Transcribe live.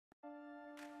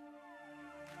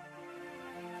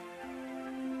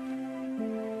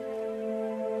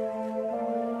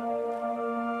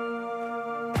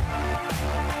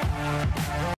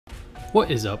What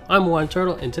is up? I'm One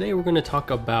Turtle, and today we're going to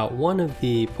talk about one of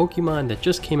the Pokemon that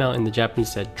just came out in the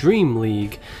Japanese set, Dream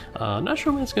League. Not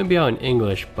sure when it's going to be out in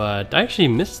English, but I actually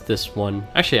missed this one.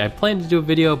 Actually, I planned to do a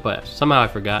video, but somehow I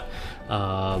forgot.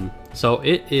 So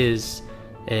it is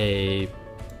a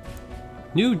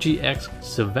new GX,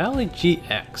 Silvally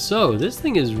GX. So this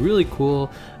thing is really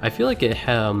cool. I feel like it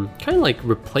kind of like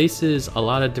replaces a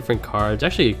lot of different cards,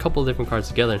 actually a couple of different cards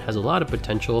together, and has a lot of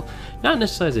potential, not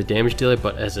necessarily as a damage dealer,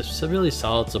 but as a really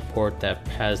solid support that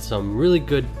has some really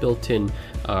good built-in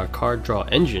card draw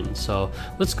engine. So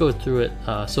let's go through it.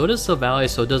 So it is Silvally,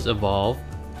 so it does evolve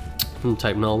from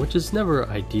type null, which is never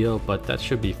ideal, but that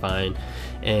should be fine.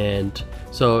 And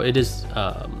so it is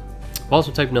also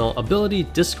type null. Ability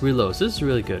Disc Reloads. This is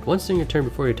really good. Once in your turn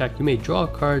before you attack, you may draw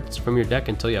cards from your deck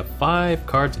until you have 5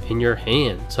 cards in your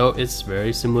hand. So it's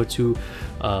very similar to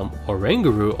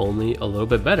Oranguru, only a little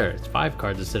bit better. It's 5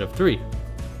 cards instead of 3.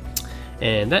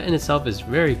 And that in itself is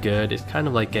very good. It's kind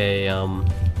of like a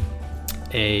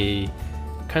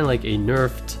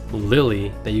nerfed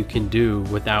Lily that you can do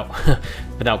without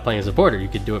without playing a supporter. You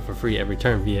could do it for free every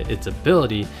turn via its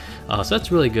ability. So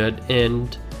that's really good.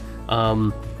 And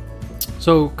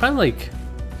so kind of like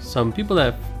some people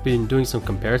that have been doing some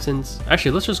comparisons. Actually,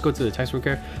 let's just go to the textbook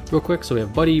here real quick. So we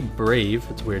have Buddy Brave,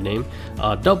 it's a weird name.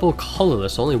 Double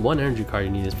colorless, only 1 energy card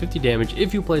you need is 50 damage.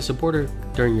 If you play a supporter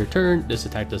during your turn, this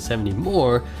attack does 70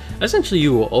 more. Essentially,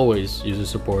 you will always use a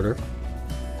supporter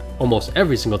almost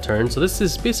every single turn. So this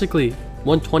is basically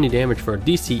 120 damage for a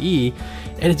DCE,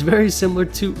 and it's very similar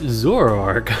to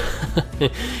Zoroark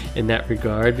in that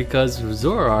regard, because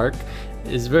Zoroark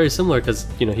is very similar because,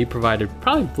 you know, he provided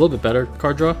probably a little bit better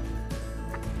card draw,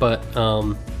 but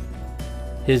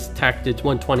his attack did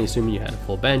 120 assuming you had a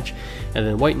full bench. And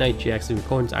then White Knight GX, the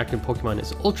opponent's active Pokemon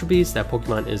is Ultra Beast. That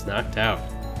Pokemon is knocked out.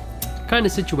 Kind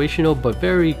of situational, but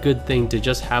very good thing to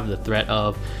just have the threat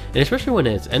of, and especially when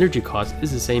its energy cost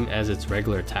is the same as its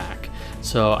regular attack.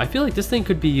 So I feel like this thing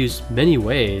could be used many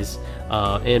ways,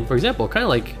 and for example, kind of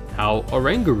like how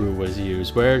Oranguru was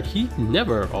used, where he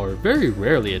never or very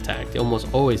rarely attacked. Almost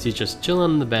always he's just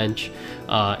chilling on the bench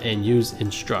and use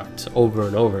Instruct over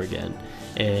and over again.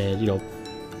 And you know,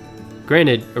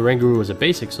 granted, Oranguru was a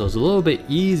basic, so it's a little bit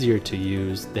easier to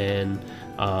use than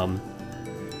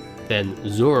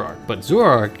Zoroark. But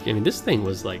Zoroark, I mean, this thing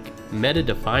was like meta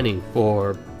defining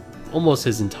for almost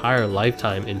his entire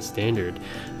lifetime in standard,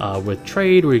 with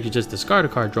trade where you could just discard a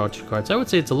card, draw 2 cards. I would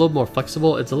say it's a little more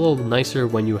flexible. It's a little nicer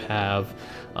when you have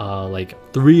like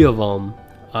 3 of them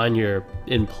on your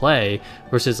in play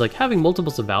versus like having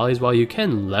multiples of valleys. While you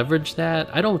can leverage that,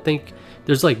 I don't think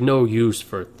there's like no use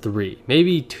for 3.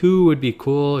 Maybe 2 would be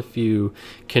cool if you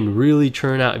can really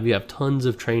churn out, if you have tons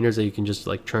of trainers that you can just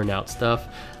like churn out stuff.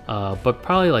 But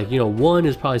probably like, you know, 1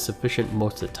 is probably sufficient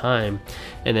most of the time.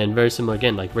 And then very similar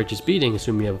again, like Righteous Beating,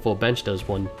 assuming you have a full bench, does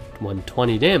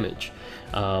 120 damage.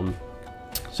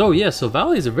 So yeah, so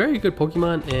Silvally is a very good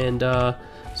Pokemon, and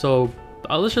so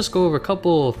let's just go over a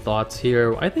couple thoughts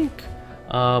here. I think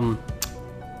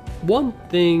one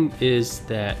thing is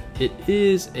that it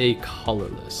is a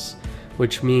colorless,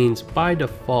 which means by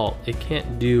default it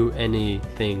can't do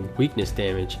anything weakness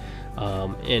damage.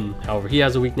 And however, he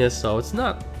has a weakness, so it's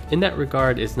not, in that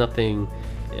regard, it's nothing.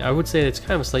 I would say it's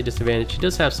kind of a slight disadvantage. He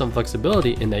does have some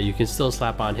flexibility in that you can still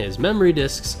slap on his memory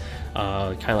discs,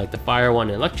 kind of like the fire one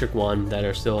and electric one that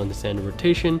are still in the standard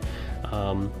rotation.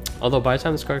 Although by the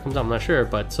time this card comes out, I'm not sure,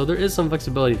 but so there is some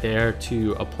flexibility there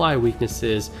to apply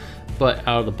weaknesses, but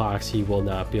out of the box he will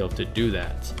not be able to do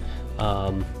that.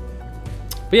 But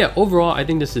yeah, overall I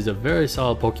think this is a very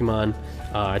solid Pokemon.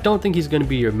 I don't think he's going to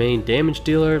be your main damage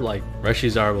dealer. Like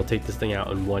Reshizar will take this thing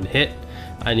out in 1 hit.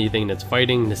 Anything that's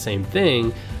fighting, the same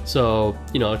thing. So,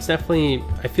 you know, it's definitely,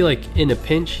 I feel like in a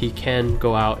pinch he can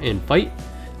go out and fight,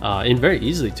 and very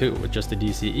easily too, with just a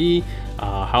DCE.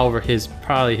 However, his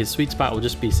sweet spot will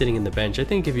just be sitting in the bench. I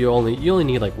think if you only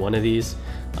need like 1 of these.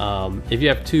 If you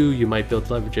have 2, you might be able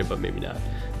to leverage it, but maybe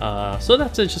not. So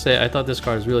that's it. Just say I thought this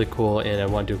card is really cool, and I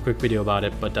want to do a quick video about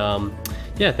it. But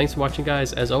yeah, thanks for watching,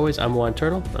 guys. As always, I'm One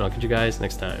Turtle, and I'll catch you guys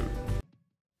next time.